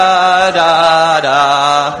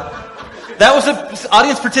That was an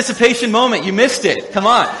audience participation moment. You missed it. Come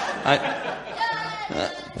on.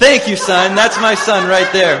 Thank you, son. That's my son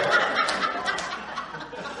right there.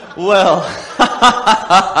 Well,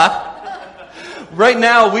 right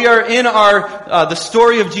now we are in our the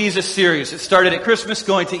Story of Jesus series. It started at Christmas,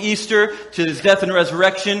 going to Easter, to His death and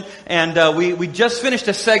resurrection, and we just finished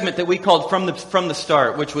a segment that we called From the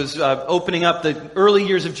Start, which was opening up the early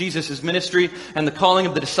years of Jesus' ministry and the calling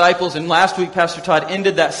of the disciples. And last week, Pastor Todd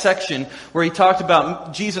ended that section where he talked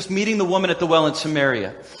about Jesus meeting the woman at the well in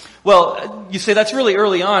Samaria. Well, you say that's really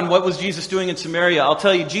early on. What was Jesus doing in Samaria? I'll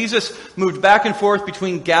tell you, Jesus moved back and forth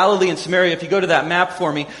between Galilee and Samaria. If you go to that map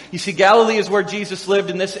for me, you see Galilee is where Jesus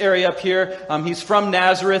lived in this area up here. He's from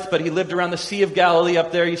Nazareth, but he lived around the Sea of Galilee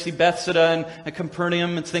up there. You see Bethsaida and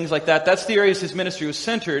Capernaum and things like that. That's the areas his ministry was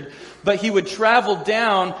centered. But he would travel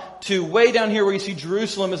down to way down here where you see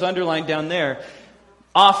Jerusalem is underlined down there.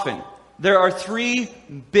 Often. There are 3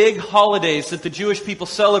 big holidays that the Jewish people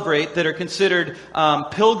celebrate that are considered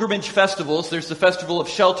pilgrimage festivals. There's the Festival of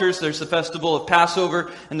Shelters, there's the Festival of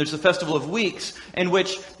Passover, and there's the Festival of Weeks, in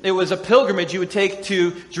which it was a pilgrimage you would take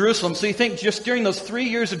to Jerusalem. So you think just during those 3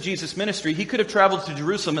 years of Jesus' ministry, he could have traveled to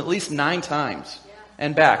Jerusalem at least 9 times.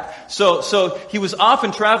 And back. So he was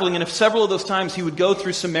often traveling, and if several of those times he would go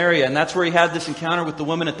through Samaria, and that's where he had this encounter with the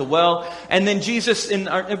woman at the well. And then Jesus,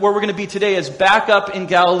 where we're going to be today, is back up in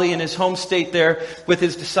Galilee in his home state there with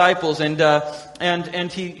his disciples, and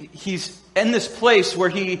he's in this place where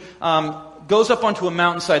he goes up onto a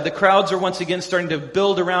mountainside. The crowds are once again starting to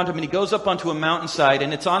build around him, and he goes up onto a mountainside,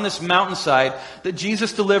 and it's on this mountainside that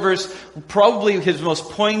Jesus delivers probably his most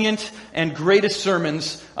poignant and greatest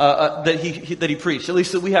sermons that he preached, at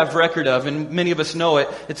least that we have record of, and many of us know it.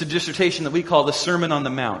 It's a dissertation that we call the Sermon on the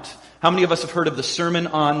Mount. How many of us have heard of the Sermon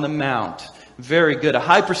on the Mount? Very good. A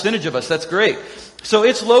high percentage of us. That's great. So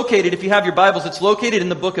it's located, if you have your Bibles, it's located in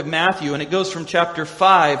the book of Matthew, and it goes from chapter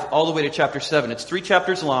 5 all the way to chapter 7. It's 3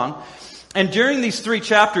 chapters long. And during these 3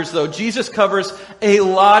 chapters, though, Jesus covers a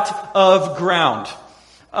lot of ground.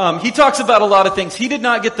 He talks about a lot of things. He did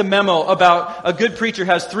not get the memo about a good preacher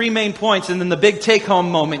has 3 main points and then the big take-home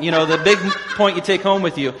moment, the big point you take home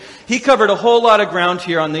with you. He covered a whole lot of ground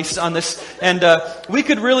here on this, and we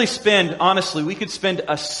could really spend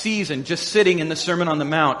a season just sitting in the Sermon on the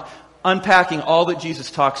Mount, unpacking all that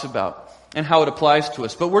Jesus talks about and how it applies to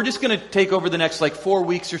us. But we're just going to take over the next 4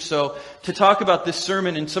 weeks or so to talk about this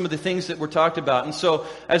sermon and some of the things that were talked about. And so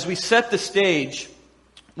as we set the stage,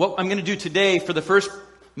 what I'm going to do today for the first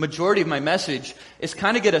majority of my message is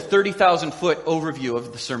kind of get a 30,000-foot overview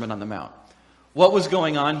of the Sermon on the Mount. What was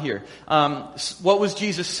going on here? What was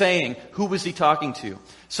Jesus saying? Who was he talking to?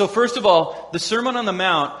 So first of all, the Sermon on the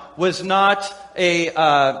Mount was not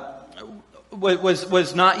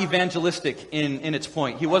was not evangelistic in its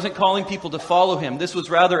point. He wasn't calling people to follow him. This was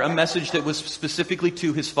rather a message that was specifically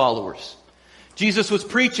to his followers. Jesus was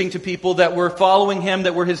preaching to people that were following him,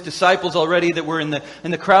 that were his disciples already, that were in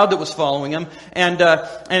the crowd that was following him. And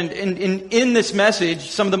in this message,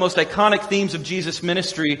 some of the most iconic themes of Jesus'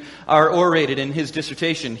 ministry are orated in his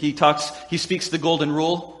dissertation. He speaks the Golden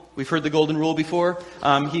Rule. We've heard the Golden Rule before.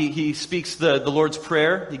 He speaks the Lord's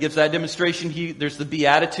Prayer. He gives that demonstration. There's the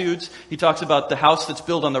Beatitudes. He talks about the house that's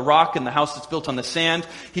built on the rock and the house that's built on the sand.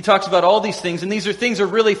 He talks about all these things, and these are things that are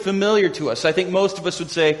really familiar to us. I think most of us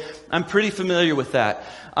would say, I'm pretty familiar with that.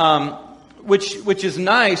 Which is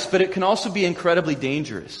nice, but it can also be incredibly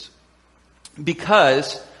dangerous.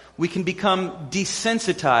 Because we can become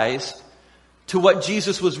desensitized to what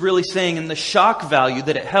Jesus was really saying and the shock value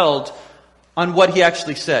that it held on what he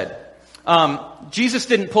actually said. Jesus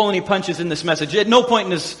didn't pull any punches in this message. At no point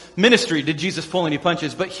in his ministry did Jesus pull any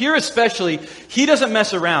punches. But here especially, he doesn't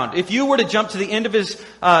mess around. If you were to jump to the end of his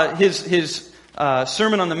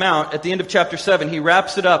Sermon on the Mount, at the end of chapter 7, he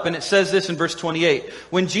wraps it up, and it says this in verse 28.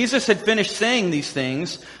 When Jesus had finished saying these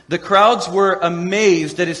things, the crowds were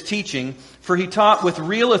amazed at his teaching, for he taught with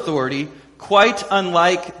real authority, quite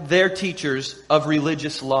unlike their teachers of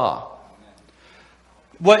religious law.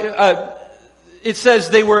 It says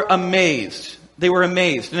they were amazed. They were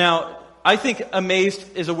amazed. Now, I think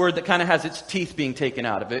amazed is a word that kind of has its teeth being taken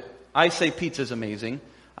out of it. I say pizza's amazing.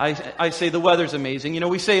 I say the weather's amazing.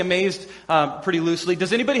 We say amazed pretty loosely.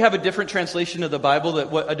 Does anybody have a different translation of the Bible,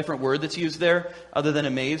 a different word that's used there other than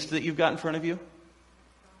amazed that you've got in front of you?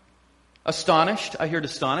 Astonished. I heard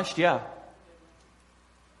astonished. Yeah.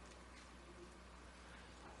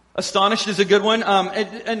 Astonished is a good one.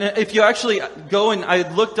 And if you actually go and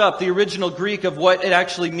I looked up the original Greek of what it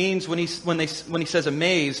actually means when he says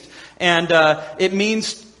amazed, and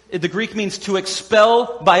the Greek means to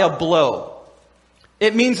expel by a blow.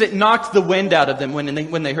 It means it knocked the wind out of them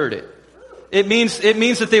when they heard it. It means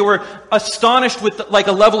that they were astonished with like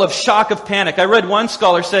a level of shock of panic. I read one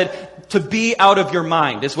scholar said, to be out of your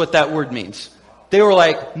mind is what that word means. They were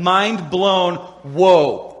like, mind blown,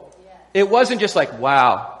 whoa. It wasn't just like,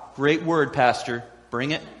 wow, great word, Pastor,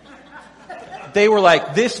 bring it. They were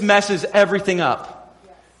like, this messes everything up.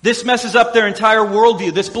 This messes up their entire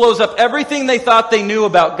worldview. This blows up everything they thought they knew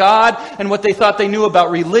about God and what they thought they knew about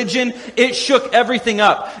religion. It shook everything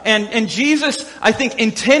up. And Jesus, I think,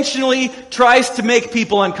 intentionally tries to make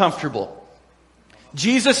people uncomfortable.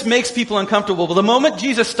 Jesus makes people uncomfortable. But the moment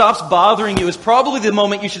Jesus stops bothering you is probably the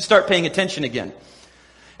moment you should start paying attention again.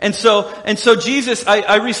 And so Jesus,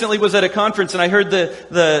 I recently was at a conference and I heard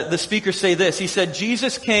the speaker say this. He said,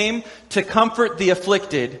 Jesus came to comfort the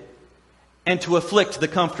afflicted and to afflict the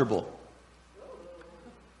comfortable.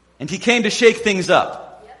 And he came to shake things up.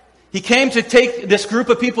 He came to take this group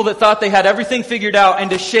of people that thought they had everything figured out and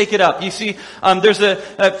to shake it up. You see,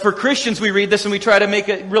 for Christians we read this and we try to make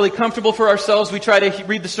it really comfortable for ourselves. We try to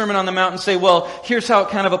read the Sermon on the Mount and say, well, here's how it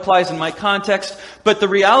kind of applies in my context. But the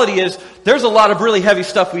reality is, there's a lot of really heavy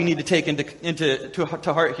stuff we need to take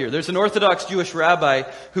to heart here. There's an Orthodox Jewish rabbi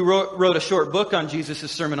who wrote a short book on Jesus'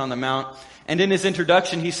 Sermon on the Mount. And in his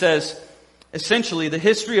introduction he says, essentially, the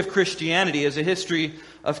history of Christianity is a history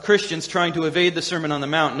of Christians trying to evade the Sermon on the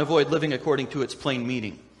Mount and avoid living according to its plain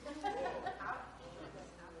meaning.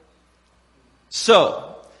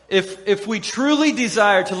 So, if we truly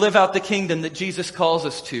desire to live out the kingdom that Jesus calls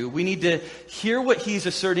us to, we need to hear what he's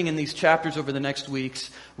asserting in these chapters over the next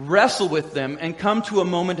weeks, wrestle with them, and come to a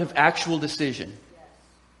moment of actual decision.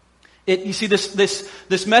 You see,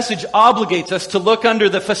 this message obligates us to look under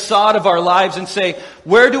the facade of our lives and say,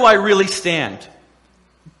 where do I really stand?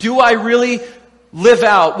 Do I really live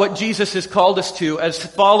out what Jesus has called us to as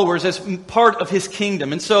followers, as part of his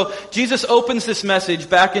kingdom? And so Jesus opens this message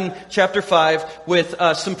back in chapter 5 with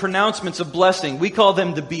some pronouncements of blessing. We call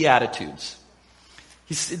them the Beatitudes.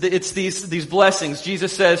 It's these blessings.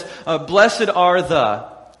 Jesus says, blessed are the,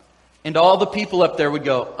 and all the people up there would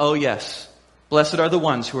go, oh yes. Blessed are the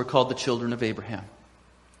ones who are called the children of Abraham.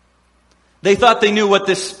 They thought they knew what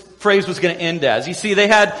this phrase was going to end as. You see, they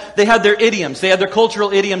had their idioms. They had their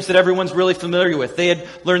cultural idioms that everyone's really familiar with. They had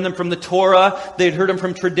learned them from the Torah. They had heard them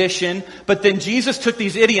from tradition. But then Jesus took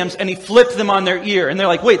these idioms and he flipped them on their ear. And they're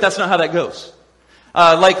like, wait, that's not how that goes.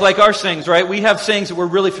 Like our sayings, right? We have sayings that we're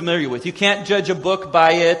really familiar with. You can't judge a book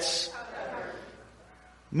by its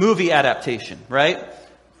movie adaptation, right?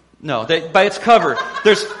 No, by its cover.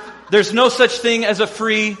 There's no such thing as a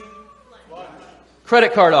free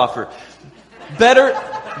credit card offer.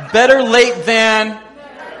 Better late than...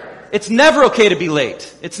 It's never okay to be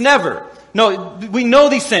late. It's never. No, we know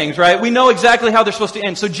these things, right? We know exactly how they're supposed to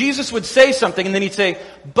end. So Jesus would say something and then he'd say,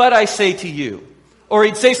 but I say to you. Or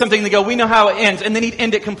he'd say something and they go, we know how it ends. And then he'd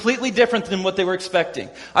end it completely different than what they were expecting.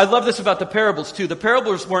 I love this about the parables too. The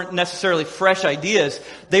parables weren't necessarily fresh ideas.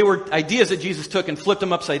 They were ideas that Jesus took and flipped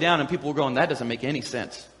them upside down and people were going, that doesn't make any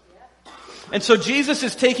sense. And so Jesus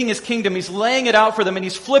is taking his kingdom, he's laying it out for them, and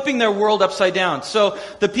he's flipping their world upside down. So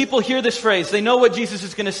the people hear this phrase, they know what Jesus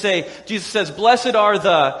is going to say. Jesus says, blessed are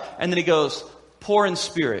the, and then he goes, poor in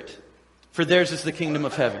spirit, for theirs is the kingdom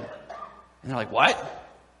of heaven. And they're like, what?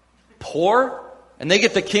 Poor? And they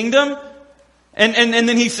get the kingdom? And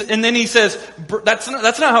then he says, that's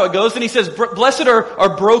not how it goes. Then he says, blessed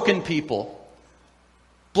are broken people.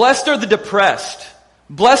 Blessed are the depressed.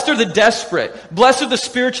 Blessed are the desperate. Blessed are the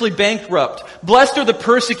spiritually bankrupt. Blessed are the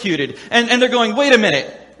persecuted. And they're going, wait a minute.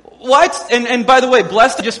 What? And by the way,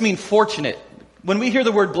 blessed just means fortunate. When we hear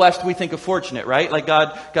the word blessed, we think of fortunate, right? Like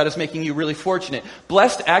God is making you really fortunate.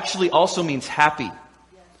 Blessed actually also means happy.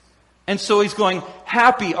 And so he's going,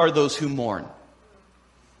 happy are those who mourn.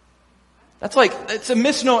 That's like, it's a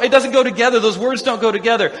misnomer. It doesn't go together. Those words don't go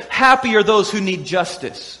together. Happy are those who need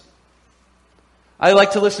justice. I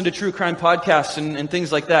like to listen to true crime podcasts and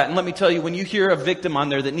things like that. And let me tell you, when you hear a victim on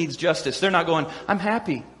there that needs justice, they're not going, I'm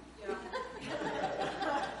happy.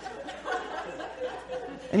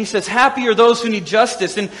 And he says, happy are those who need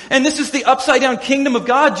justice. And this is the upside down kingdom of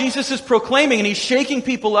God Jesus is proclaiming, and he's shaking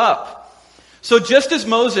people up. So just as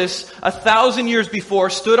Moses, 1,000 years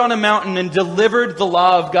before, stood on a mountain and delivered the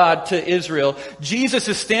law of God to Israel, Jesus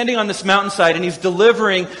is standing on this mountainside and he's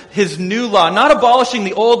delivering his new law, not abolishing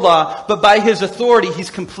the old law, but by his authority,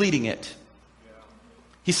 he's completing it.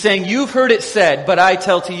 He's saying, you've heard it said, but I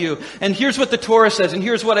tell to you. And here's what the Torah says, and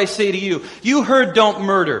here's what I say to you. You heard don't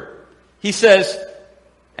murder. He says,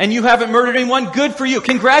 and you haven't murdered anyone? Good for you.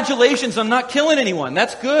 Congratulations on not killing anyone.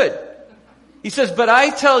 That's good. He says, but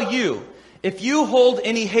I tell you, if you hold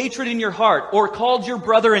any hatred in your heart or called your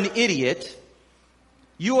brother an idiot,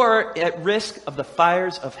 you are at risk of the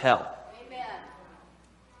fires of hell. Amen.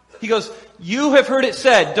 He goes, you have heard it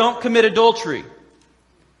said, don't commit adultery.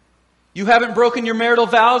 You haven't broken your marital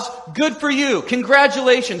vows? Good for you.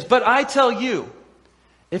 Congratulations. But I tell you,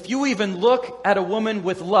 if you even look at a woman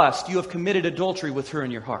with lust, you have committed adultery with her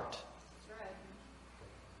in your heart.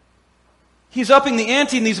 He's upping the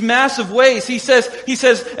ante in these massive ways. He says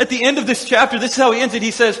at the end of this chapter, this is how he ends it.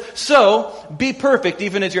 He says, so be perfect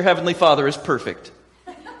even as your heavenly Father is perfect.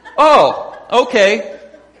 Oh, okay.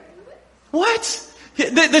 What?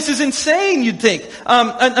 This is insane, you'd think.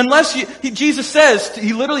 Jesus says,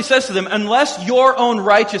 he literally says to them, unless your own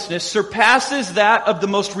righteousness surpasses that of the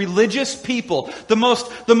most religious people, the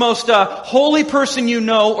most holy person you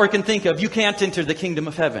know or can think of, you can't enter the kingdom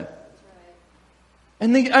of heaven.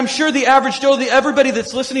 And I'm sure the average Joe, everybody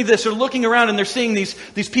that's listening to this are looking around and they're seeing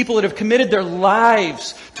these people that have committed their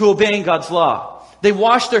lives to obeying God's law. They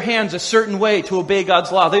wash their hands a certain way to obey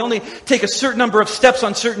God's law. They only take a certain number of steps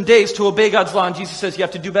on certain days to obey God's law. And Jesus says you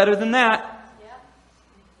have to do better than that.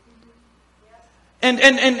 And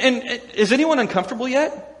is anyone uncomfortable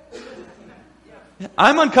yet?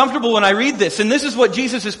 I'm uncomfortable when I read this, and this is what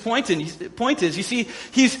Jesus' point is. You see,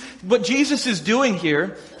 what Jesus is doing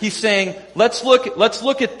here. He's saying, let's look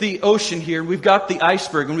at the ocean here. We've got the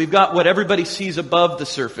iceberg, and we've got what everybody sees above the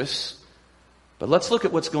surface. But let's look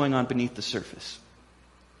at what's going on beneath the surface.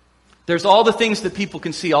 There's all the things that people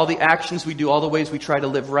can see, all the actions we do, all the ways we try to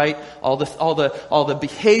live right, all the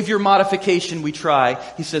behavior modification we try.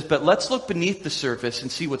 He says, but let's look beneath the surface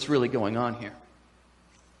and see what's really going on here.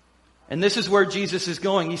 And this is where Jesus is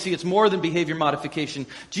going. You see, it's more than behavior modification.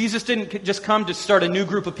 Jesus didn't just come to start a new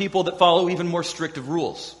group of people that follow even more strict of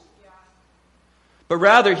rules. But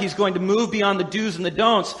rather, he's going to move beyond the do's and the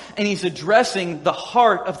don'ts, and he's addressing the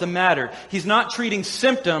heart of the matter. He's not treating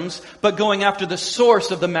symptoms, but going after the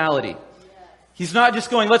source of the malady. He's not just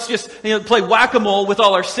going, let's just play whack-a-mole with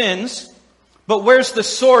all our sins, but where's the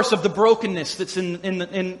source of the brokenness that's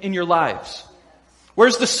in your lives?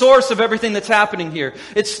 Where's the source of everything that's happening here?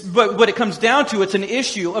 But what it comes down to, it's an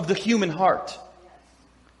issue of the human heart.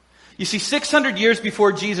 You see, 600 years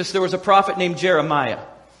before Jesus, there was a prophet named Jeremiah.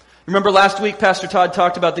 Remember last week, Pastor Todd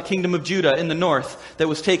talked about the kingdom of Judah in the north that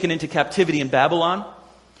was taken into captivity in Babylon.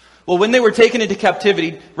 Well, when they were taken into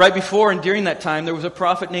captivity, right before and during that time, there was a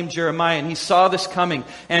prophet named Jeremiah, and he saw this coming,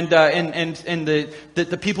 and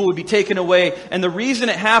the people would be taken away. And the reason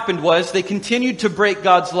it happened was they continued to break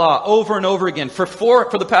God's law over and over again for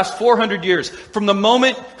the past 400 years. From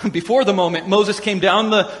before the moment Moses came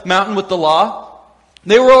down the mountain with the law,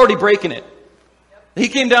 they were already breaking it. He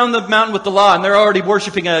came down the mountain with the law, and they're already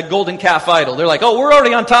worshiping a golden calf idol. They're like, oh, we're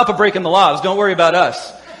already on top of breaking the laws. Don't worry about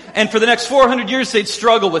us. And for the next 400 years, they'd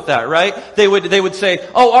struggle with that, right? They would say,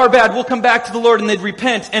 oh, our bad, we'll come back to the Lord, and they'd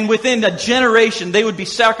repent. And within a generation, they would be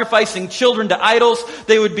sacrificing children to idols.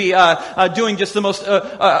 They would be doing just the most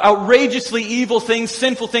outrageously evil things,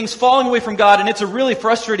 sinful things, falling away from God. And it's a really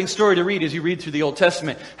frustrating story to read as you read through the Old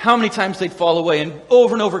Testament. How many times they'd fall away, and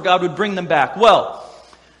over God would bring them back. Well,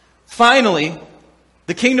 finally,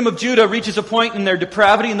 the kingdom of Judah reaches a point in their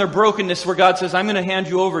depravity and their brokenness where God says, I'm going to hand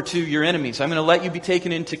you over to your enemies. I'm going to let you be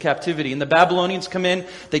taken into captivity. And the Babylonians come in,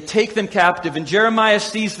 they take them captive. And Jeremiah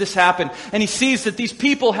sees this happen. And he sees that these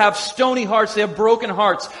people have stony hearts, they have broken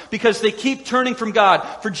hearts because they keep turning from God.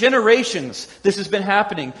 For generations, this has been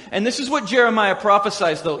happening. And this is what Jeremiah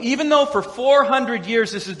prophesies, though. Even though for 400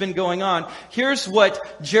 years this has been going on, here's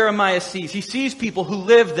what Jeremiah sees. He sees people who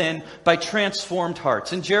live then by transformed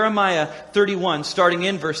hearts. In Jeremiah 31, starting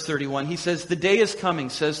in verse 31, he says, the day is coming,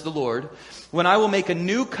 says the Lord, when I will make a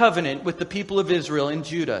new covenant with the people of Israel and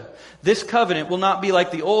Judah. This covenant will not be like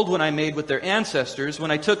the old one I made with their ancestors when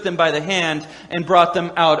I took them by the hand and brought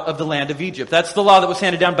them out of the land of Egypt. That's the law that was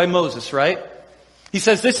handed down by Moses, right? He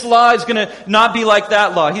says this law is going to not be like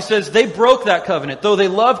that law. He says they broke that covenant, though they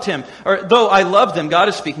loved him, or though I loved them, God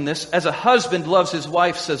is speaking this, as a husband loves his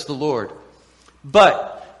wife, says the Lord.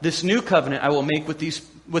 But this new covenant I will make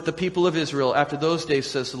with the people of Israel after those days,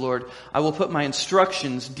 says the Lord. I will put my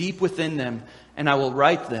instructions deep within them, and I will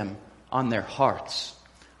write them on their hearts.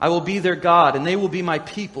 I will be their God, and they will be my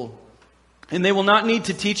people. And they will not need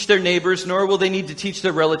to teach their neighbors, nor will they need to teach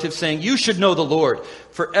their relatives, saying, you should know the Lord.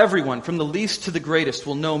 For everyone, from the least to the greatest,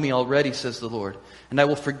 will know me already, says the Lord. And I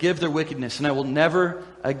will forgive their wickedness, and I will never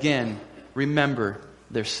again remember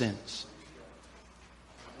their sins.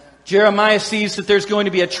 Jeremiah sees that there's going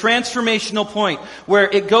to be a transformational point where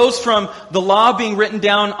it goes from the law being written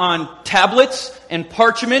down on tablets and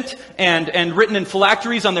parchment and written in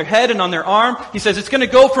phylacteries on their head and on their arm. He says it's going to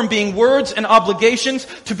go from being words and obligations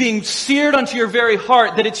to being seared onto your very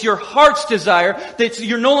heart, that it's your heart's desire, that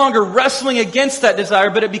you're no longer wrestling against that desire,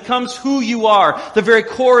 but it becomes who you are, the very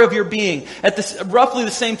core of your being. At roughly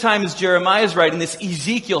the same time as Jeremiah is writing this,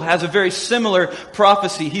 Ezekiel has a very similar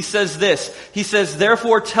prophecy. He says this. He says,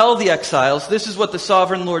 "Therefore tell the exiles, this is what the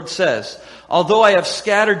sovereign Lord says. Although I have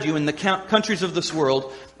scattered you in the countries of this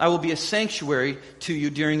world, I will be a sanctuary to you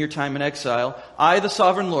during your time in exile. I, the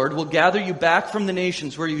sovereign Lord, will gather you back from the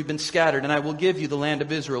nations where you've been scattered, and I will give you the land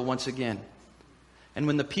of Israel once again. And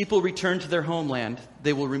when the people return to their homeland,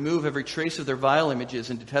 they will remove every trace of their vile images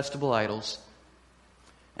and detestable idols.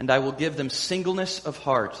 And I will give them singleness of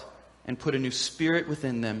heart and put a new spirit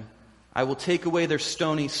within them. I will take away their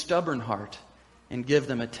stony, stubborn heart and give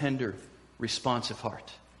them a tender, responsive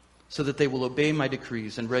heart, so that they will obey my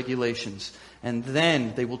decrees and regulations, and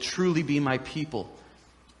then they will truly be my people,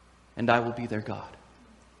 and I will be their God."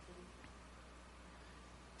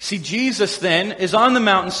 See, Jesus then is on the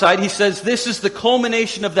mountainside. He says this is the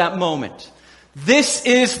culmination of that moment. This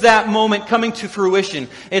is that moment coming to fruition.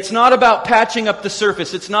 It's not about patching up the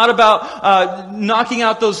surface. It's not about knocking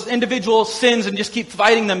out those individual sins and just keep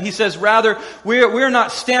fighting them. He says, rather, we're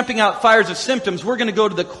not stamping out fires of symptoms. We're going to go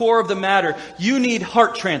to the core of the matter. You need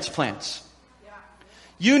heart transplants.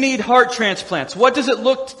 You need heart transplants. What does it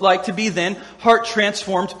look like to be then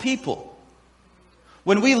heart-transformed people?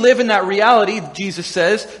 When we live in that reality, Jesus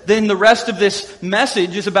says, then the rest of this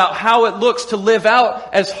message is about how it looks to live out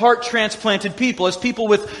as heart-transplanted people, as people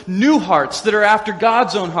with new hearts that are after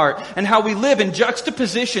God's own heart, and how we live in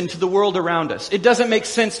juxtaposition to the world around us. It doesn't make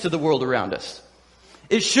sense to the world around us.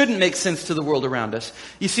 It shouldn't make sense to the world around us.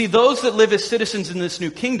 You see, those that live as citizens in this new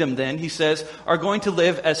kingdom, then, he says, are going to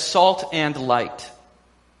live as salt and light.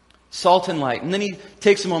 Salt and light. And then he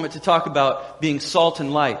takes a moment to talk about being salt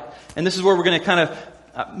and light. And this is where we're going to kind of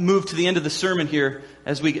move to the end of the sermon here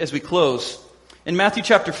as we close. In Matthew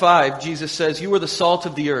chapter 5, Jesus says, "You are the salt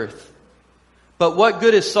of the earth. But what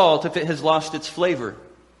good is salt if it has lost its flavor?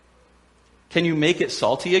 Can you make it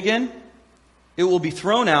salty again? It will be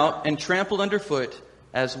thrown out and trampled underfoot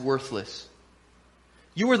as worthless.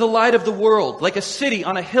 You are the light of the world, like a city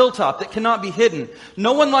on a hilltop that cannot be hidden.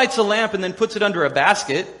 No one lights a lamp and then puts it under a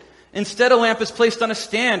basket. Instead, a lamp is placed on a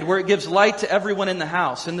stand where it gives light to everyone in the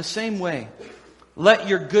house. In the same way, let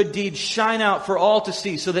your good deeds shine out for all to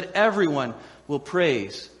see, so that everyone will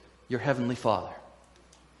praise your heavenly Father."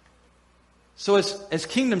 So as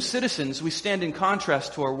kingdom citizens, we stand in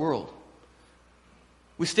contrast to our world.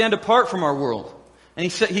 We stand apart from our world. And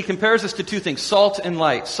he compares us to two things, salt and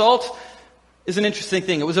light. Salt is an interesting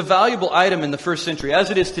thing. It was a valuable item in the first century,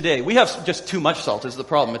 as it is today. We have just too much salt is the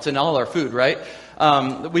problem. It's in all our food, right?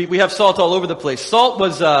 We have salt all over the place. Salt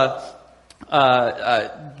was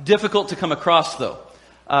difficult to come across, though.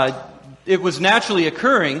 It was naturally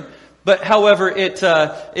occurring, but however,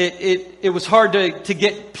 it was hard to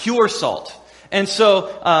get pure salt. And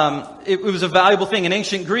so it was a valuable thing. In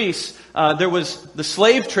ancient Greece, there was the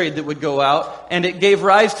slave trade that would go out, and it gave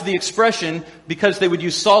rise to the expression, because they would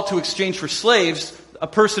use salt to exchange for slaves, a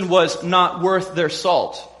person was not worth their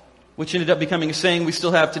salt, which ended up becoming a saying we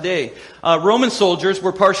still have today. Roman soldiers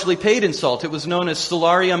were partially paid in salt. It was known as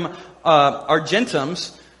salarium argentum,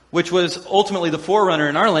 which was ultimately the forerunner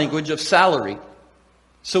in our language of salary.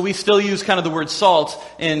 So we still use kind of the word salt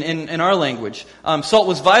in our language. Salt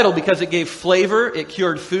was vital because it gave flavor, it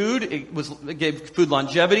cured food, it gave food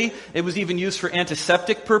longevity. It was even used for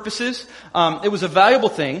antiseptic purposes. It was a valuable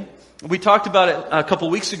thing. We talked about it a couple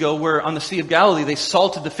weeks ago, where on the Sea of Galilee they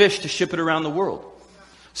salted the fish to ship it around the world.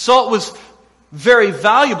 Salt was very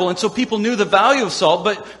valuable, and so people knew the value of salt.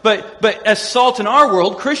 But as salt in our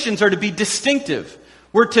world, Christians are to be distinctive.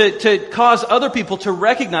 We're to cause other people to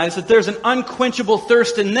recognize that there's an unquenchable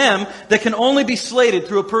thirst in them that can only be slated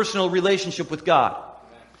through a personal relationship with God.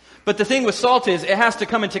 But the thing with salt is, it has to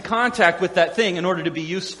come into contact with that thing in order to be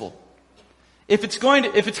useful. If it's going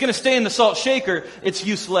to stay in the salt shaker, it's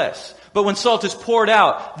useless. But when salt is poured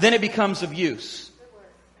out, then it becomes of use.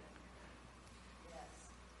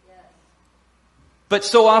 But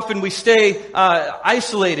so often we stay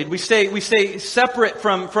isolated. We stay separate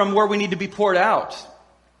from where we need to be poured out.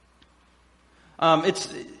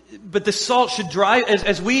 But the salt should drive,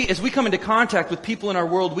 as we come into contact with people in our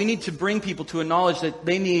world, we need to bring people to a knowledge that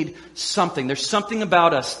they need something. There's something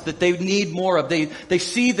about us that they need more of. They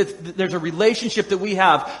see that there's a relationship that we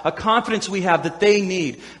have, a confidence we have that they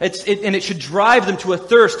need. And it should drive them to a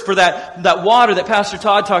thirst for that water that Pastor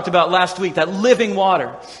Todd talked about last week, that living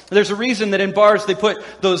water. There's a reason that in bars they put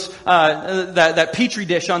those, that Petri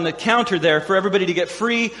dish on the counter there for everybody to get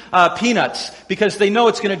free peanuts, because they know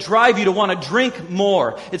it's going to drive you to want to drink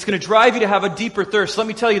more. It's going to drive you to have a deeper thirst. Let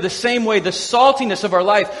me tell you, the same way the saltiness of our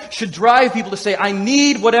life should drive people to say, I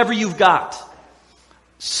need whatever you've got.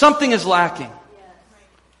 Something is lacking.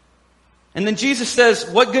 And then Jesus says,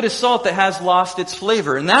 what good is salt that has lost its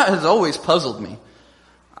flavor? And that has always puzzled me.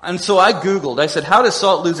 And so I Googled. I said, how does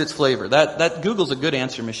salt lose its flavor? That Google's a good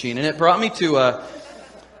answer machine. And it brought me to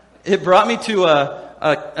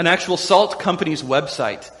an actual salt company's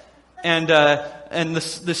website. And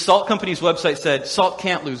the salt company's website said, salt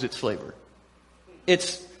can't lose its flavor.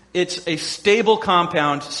 It's a stable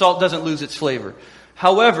compound. Salt doesn't lose its flavor.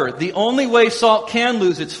 However, the only way salt can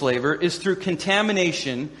lose its flavor is through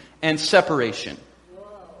contamination and separation.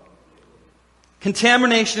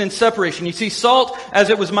 Contamination and separation. You see, salt, as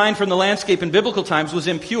it was mined from the landscape in biblical times, was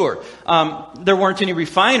impure. There weren't any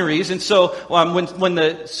refineries, and so when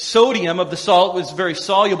the sodium of the salt was very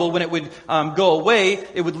soluble, when it would go away,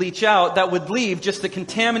 it would leach out. That would leave just the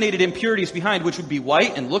contaminated impurities behind, which would be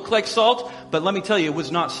white and look like salt. But let me tell you, it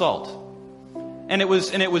was not salt. And it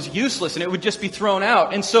was useless, and it would just be thrown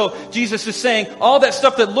out. And so Jesus is saying, all that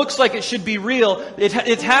stuff that looks like it should be real, it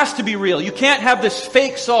has to be real. You can't have this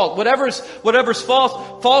fake salt. Whatever's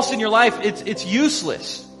false in your life, it's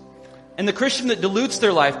useless. And the Christian that dilutes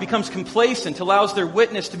their life, becomes complacent, allows their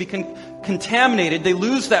witness to be contaminated, they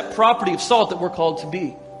lose that property of salt that we're called to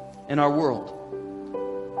be in our world.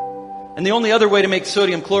 And the only other way to make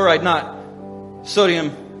sodium chloride not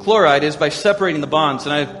sodium chloride is by separating the bonds.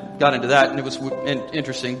 And I got into that, and it was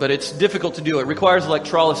interesting, but it's difficult to do. It requires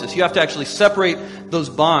electrolysis. You have to actually separate those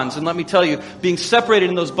bonds. And let me tell you, being separated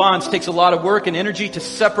in those bonds takes a lot of work and energy to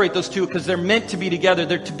separate those two, because they're meant to be together.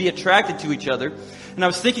 They're to be attracted to each other. And I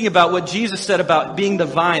was thinking about what Jesus said about being the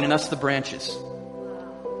vine and us the branches.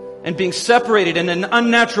 And being separated in an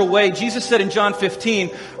unnatural way. Jesus said in John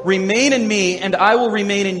 15, remain in me and I will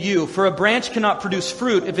remain in you. For a branch cannot produce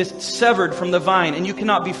fruit if it's severed from the vine, and you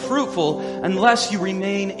cannot be fruitful unless you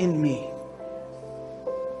remain in me.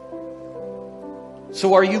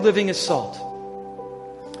 So are you living as salt?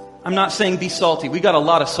 I'm not saying be salty. We got a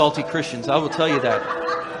lot of salty Christians. I will tell you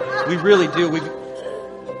that. We really do.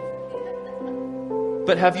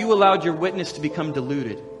 But have you allowed your witness to become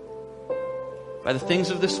diluted by the things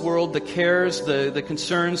of this world, the cares, the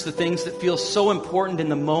concerns, the things that feel so important in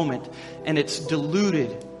the moment, and it's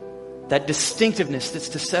diluted that distinctiveness that's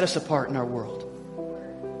to set us apart in our world?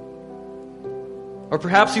 Or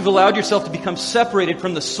perhaps you've allowed yourself to become separated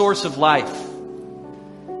from the source of life.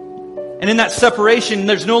 And in that separation,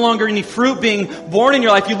 there's no longer any fruit being born in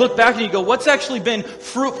your life. You look back and you go, what's actually been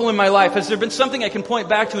fruitful in my life? Has there been something I can point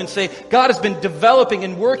back to and say, God has been developing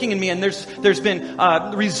and working in me, and there's been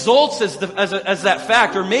results as that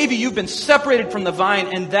fact? Or maybe you've been separated from the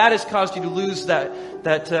vine, and that has caused you to lose that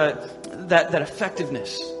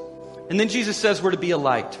effectiveness. And then Jesus says we're to be a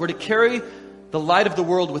light. We're to carry the light of the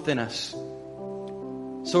world within us.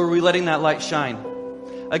 So are we letting that light shine?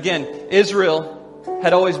 Again, Israel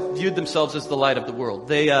had always viewed themselves as the light of the world.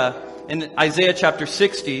 They, in Isaiah chapter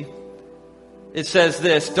 60, it says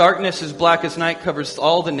this, darkness as black as night covers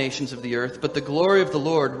all the nations of the earth, but the glory of the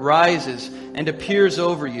Lord rises and appears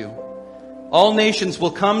over you. All nations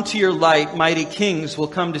will come to your light, mighty kings will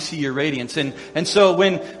come to see your radiance. And so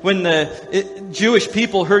when the Jewish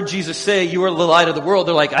people heard Jesus say, you are the light of the world,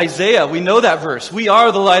 they're like, Isaiah, we know that verse. We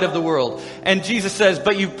are the light of the world. And Jesus says,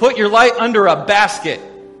 but you put your light under a basket.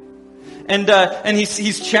 And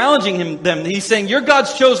he's challenging them. He's saying, you're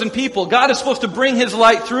God's chosen people. God is supposed to bring His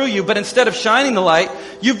light through you, but instead of shining the light,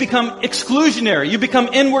 you've become exclusionary. You've become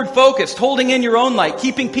inward focused, holding in your own light,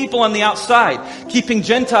 keeping people on the outside, keeping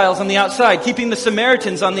Gentiles on the outside, keeping the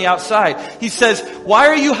Samaritans on the outside. He says, why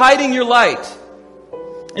are you hiding your light?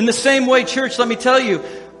 In the same way, church, let me tell you,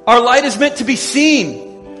 our light is meant to be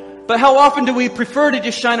seen. But how often do we prefer to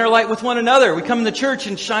just shine our light with one another? We come in the church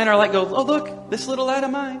and shine our light, go, oh look, this little light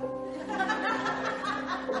of mine.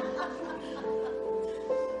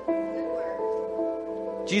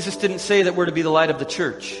 Jesus didn't say that we're to be the light of the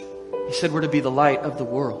church. He said we're to be the light of the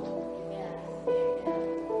world.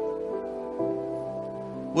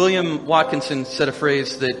 William Watkinson said a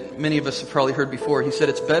phrase that many of us have probably heard before. He said,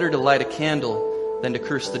 it's better to light a candle than to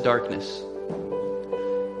curse the darkness.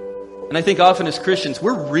 And I think often as Christians,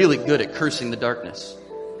 we're really good at cursing the darkness.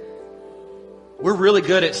 We're really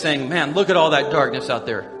good at saying, man, look at all that darkness out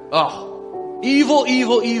there. Oh, evil,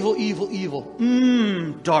 evil, evil, evil, evil.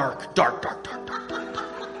 Dark, dark, dark, dark, dark, dark,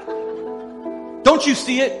 dark. Don't you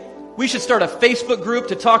see it? We should start a Facebook group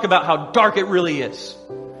to talk about how dark it really is.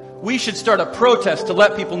 We should start a protest to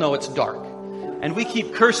let people know it's dark. And we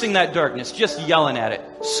keep cursing that darkness, just yelling at it,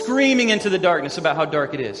 screaming into the darkness about how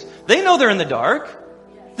dark it is. They know they're in the dark.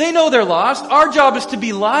 They know they're lost. Our job is to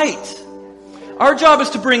be light. Our job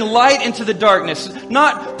is to bring light into the darkness,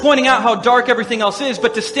 not pointing out how dark everything else is,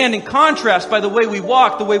 but to stand in contrast by the way we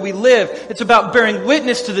walk, the way we live. It's about bearing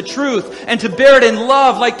witness to the truth and to bear it in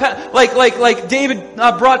love, like David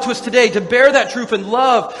brought to us today, to bear that truth in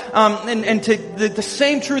love, and to the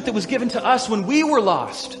same truth that was given to us when we were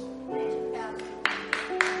lost.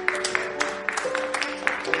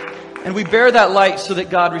 And we bear that light so that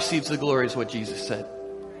God receives the glory, is what Jesus said.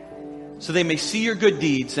 So they may see your good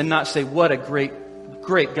deeds and not say, what a great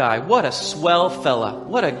guy. What a swell fella.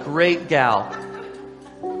 What a great gal.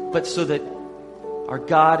 But so that our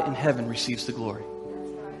God in heaven receives the glory.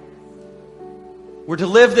 We're to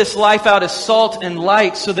live this life out as salt and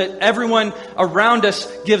light so that everyone around us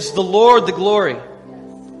gives the Lord the glory,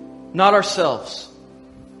 not ourselves.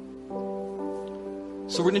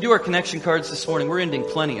 So we're going to do our connection cards this morning. We're ending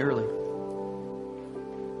plenty early.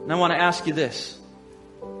 And I want to ask you this.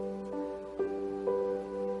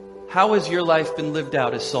 How has your life been lived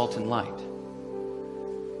out as salt and light?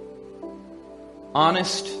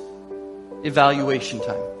 Honest evaluation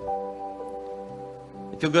time.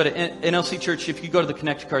 If you'll go to NLC Church, if you go to the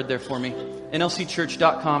Connect card there for me,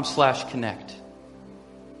 nlcchurch.com/connect.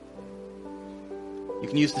 You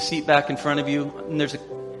can use the seat back in front of you, and there's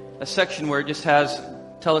a section where it just has,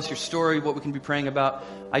 tell us your story, what we can be praying about.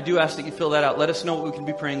 I do ask that you fill that out. Let us know what we can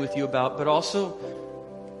be praying with you about, but also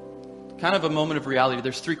kind of a moment of reality.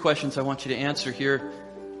 There's 3 questions I want you to answer here.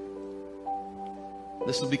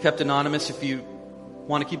 This will be kept anonymous. If you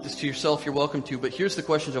want to keep this to yourself, you're welcome to. But here's the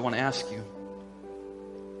questions I want to ask you.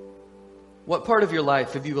 What part of your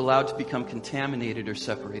life have you allowed to become contaminated or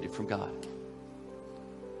separated from God?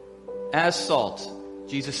 As salt,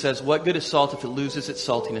 Jesus says, what good is salt if it loses its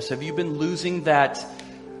saltiness? Have you been losing that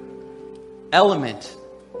element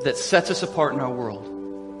that sets us apart in our world?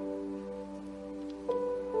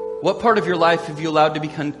 What part of your life have you allowed to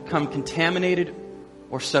become contaminated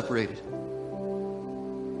or separated?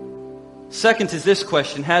 Second is this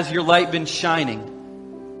question. Has your light been shining?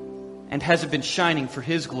 And has it been shining for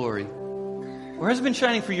His glory? Or has it been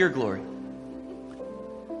shining for your glory?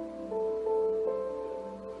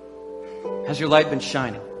 Has your light been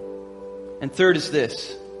shining? And third is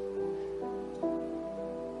this.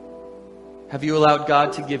 Have you allowed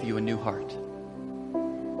God to give you a new heart?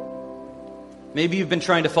 Maybe you've been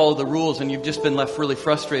trying to follow the rules and you've just been left really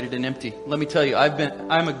frustrated and empty. Let me tell you,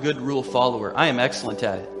 I'm a good rule follower. I am excellent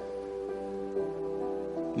at it.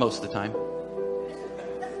 Most of the time.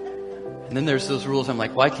 And then there's those rules I'm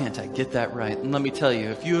like, why can't I get that right? And let me tell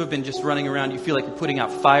you, if you have been just running around, you feel like you're putting out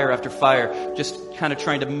fire after fire, just kind of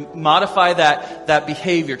trying to modify that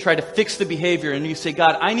behavior, try to fix the behavior, and you say,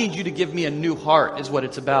 God, I need you to give me a new heart, is what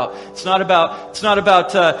it's about. It's not about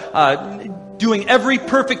doing every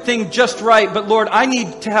perfect thing just right, but Lord, I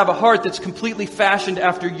need to have a heart that's completely fashioned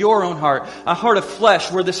after your own heart, a heart of flesh,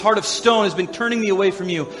 where this heart of stone has been turning me away from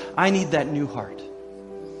you. I need that new heart.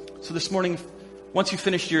 So this morning, once you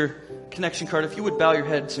finished your connection card, if you would bow your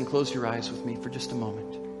heads and close your eyes with me for just a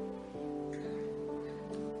moment.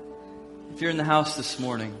 If you're in the house this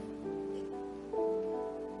morning,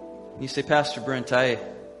 and you say, Pastor Brent,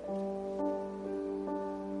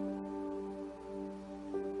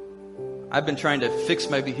 I've been trying to fix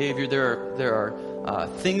my behavior. There are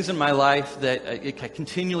things in my life that I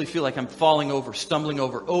continually feel like I'm falling over, stumbling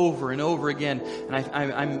over and over again. And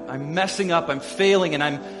I'm messing up, I'm failing, and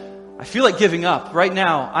I feel like giving up. Right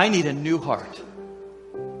now, I need a new heart.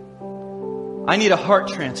 I need a heart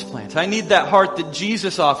transplant. I need that heart that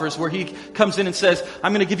Jesus offers, where He comes in and says,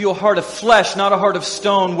 I'm going to give you a heart of flesh, not a heart of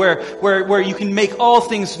stone, where you can make all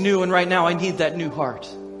things new. And right now, I need that new heart.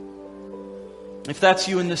 If that's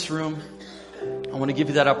you in this room, I want to give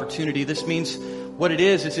you that opportunity. This means what it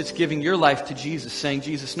is it's giving your life to Jesus, saying,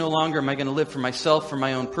 Jesus, no longer am I going to live for myself, for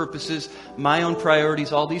my own purposes, my own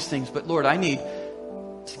priorities, all these things. But Lord, I need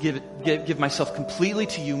to give myself completely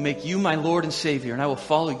to you, make you my Lord and Savior, and I will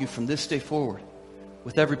follow you from this day forward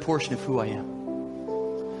with every portion of who I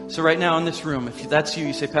am. So right now in this room, if that's you,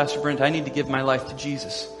 you say, Pastor Brent, I need to give my life to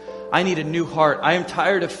Jesus. I need a new heart. I am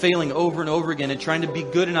tired of failing over and over again and trying to be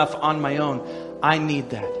good enough on my own. I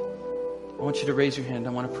need that. I want you to raise your hand.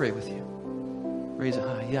 I want to pray with you. Raise it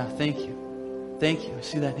high. Yeah, thank you. Thank you. I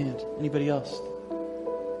see that hand. Anybody else?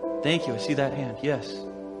 Thank you. I see that hand. Yes.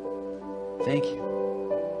 Thank you.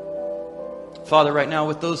 Father, right now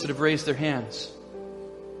with those that have raised their hands,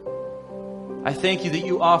 I thank you that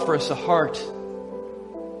you offer us a heart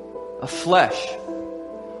of flesh,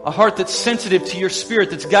 a heart that's sensitive to your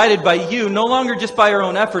Spirit, that's guided by you, no longer just by our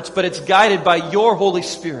own efforts, but it's guided by your Holy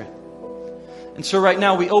Spirit. And so right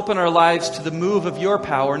now we open our lives to the move of your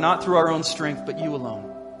power, not through our own strength, but you alone.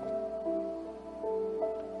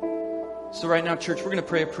 So right now, church, we're going to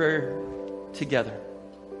pray a prayer together.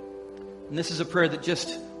 And this is a prayer that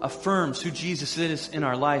just affirms who Jesus is in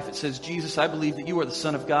our life. It says, Jesus, I believe that you are the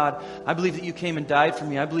Son of God. I believe that you came and died for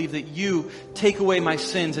me. I believe that you take away my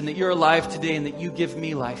sins and that you're alive today and that you give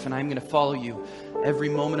me life. And I'm going to follow you every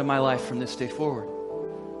moment of my life from this day forward.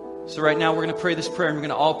 So right now we're going to pray this prayer and we're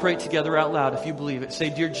going to all pray it together out loud if you believe it. Say,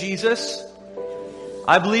 Dear Jesus,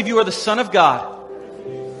 I believe you are the Son of God.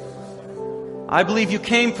 I believe you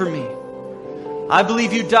came for me. I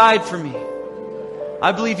believe you died for me.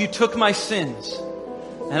 I believe you took my sins.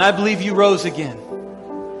 And I believe you rose again.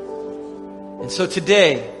 And so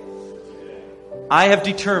today, I have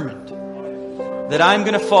determined that I'm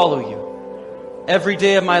going to follow you every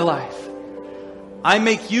day of my life. I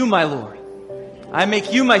make you my Lord. I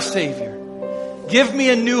make you my Savior. Give me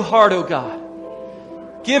a new heart, oh God.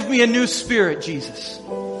 Give me a new spirit, Jesus.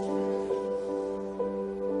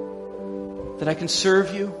 That I can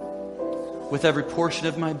serve you with every portion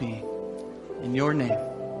of my being. In your name,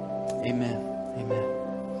 amen. Amen.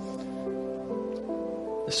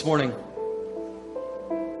 This morning,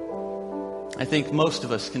 I think most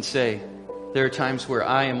of us can say there are times where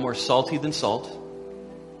I am more salty than salt.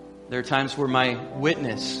 There are times where my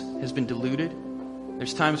witness has been diluted.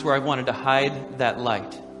 There's times where I wanted to hide that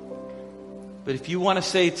light. But if you want to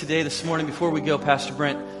say today, this morning, before we go, Pastor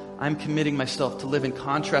Brent, I'm committing myself to live in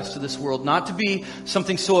contrast to this world, not to be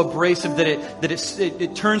something so abrasive that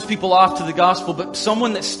it turns people off to the gospel, but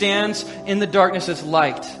someone that stands in the darkness as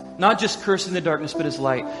light, not just cursing the darkness, but as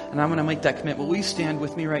light. And I'm going to make that commitment. Will you stand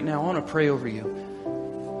with me right now? I want to pray over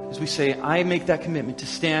you as we say, I make that commitment to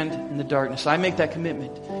stand in the darkness. I make that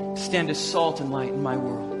commitment to stand as salt and light in my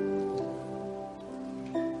world.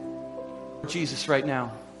 Jesus, right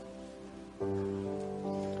now,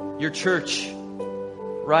 your church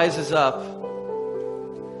rises up.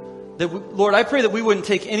 Lord, I pray that we wouldn't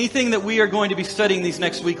take anything that we are going to be studying these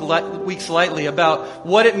next weeks lightly about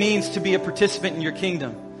what it means to be a participant in your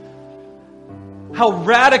kingdom. How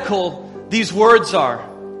radical these words are.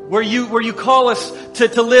 Where you call us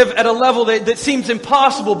to live at a level that seems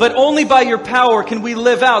impossible, but only by your power can we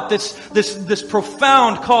live out this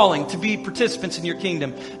profound calling to be participants in your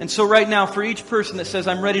kingdom. And so right now, for each person that says,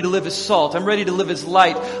 I'm ready to live as salt, I'm ready to live as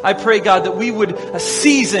light, I pray, God, that we would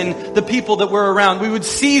season the people that we're around. We would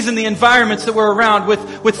season the environments that we're around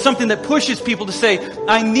with something that pushes people to say,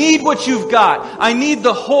 I need what you've got. I need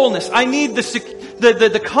the wholeness. I need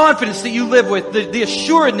the confidence that you live with, the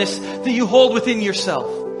assuredness that you hold within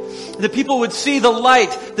yourself. That people would see the light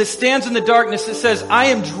that stands in the darkness that says, I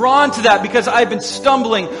am drawn to that because I've been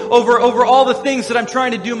stumbling over all the things that I'm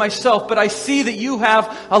trying to do myself. But I see that you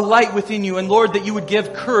have a light within you. And Lord, that you would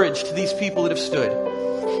give courage to these people that have stood.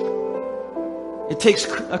 It takes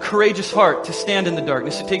a courageous heart to stand in the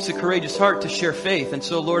darkness. It takes a courageous heart to share faith. And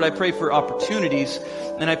so, Lord, I pray for opportunities.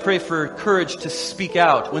 And I pray for courage to speak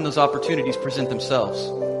out when those opportunities present themselves.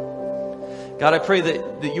 God, I pray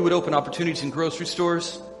that you would open opportunities in grocery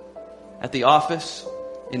stores, at the office,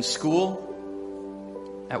 in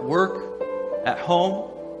school, at work, at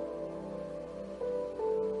home.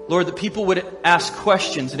 Lord, that people would ask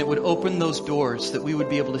questions and it would open those doors that we would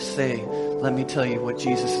be able to say, let me tell you what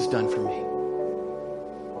Jesus has done for me.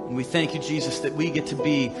 And we thank you, Jesus, that we get to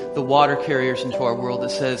be the water carriers into our world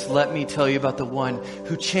that says, let me tell you about the one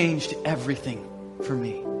who changed everything for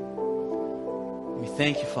me. And we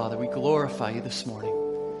thank you, Father. We glorify you this morning.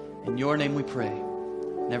 In your name we pray.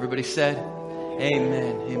 And everybody said,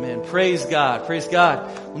 amen, amen. Praise God, praise God.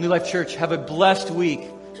 Well, New Life Church, have a blessed week.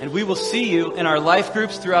 And we will see you in our life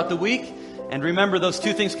groups throughout the week. And remember those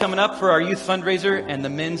two things coming up for our youth fundraiser and the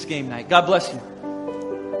men's game night. God bless you.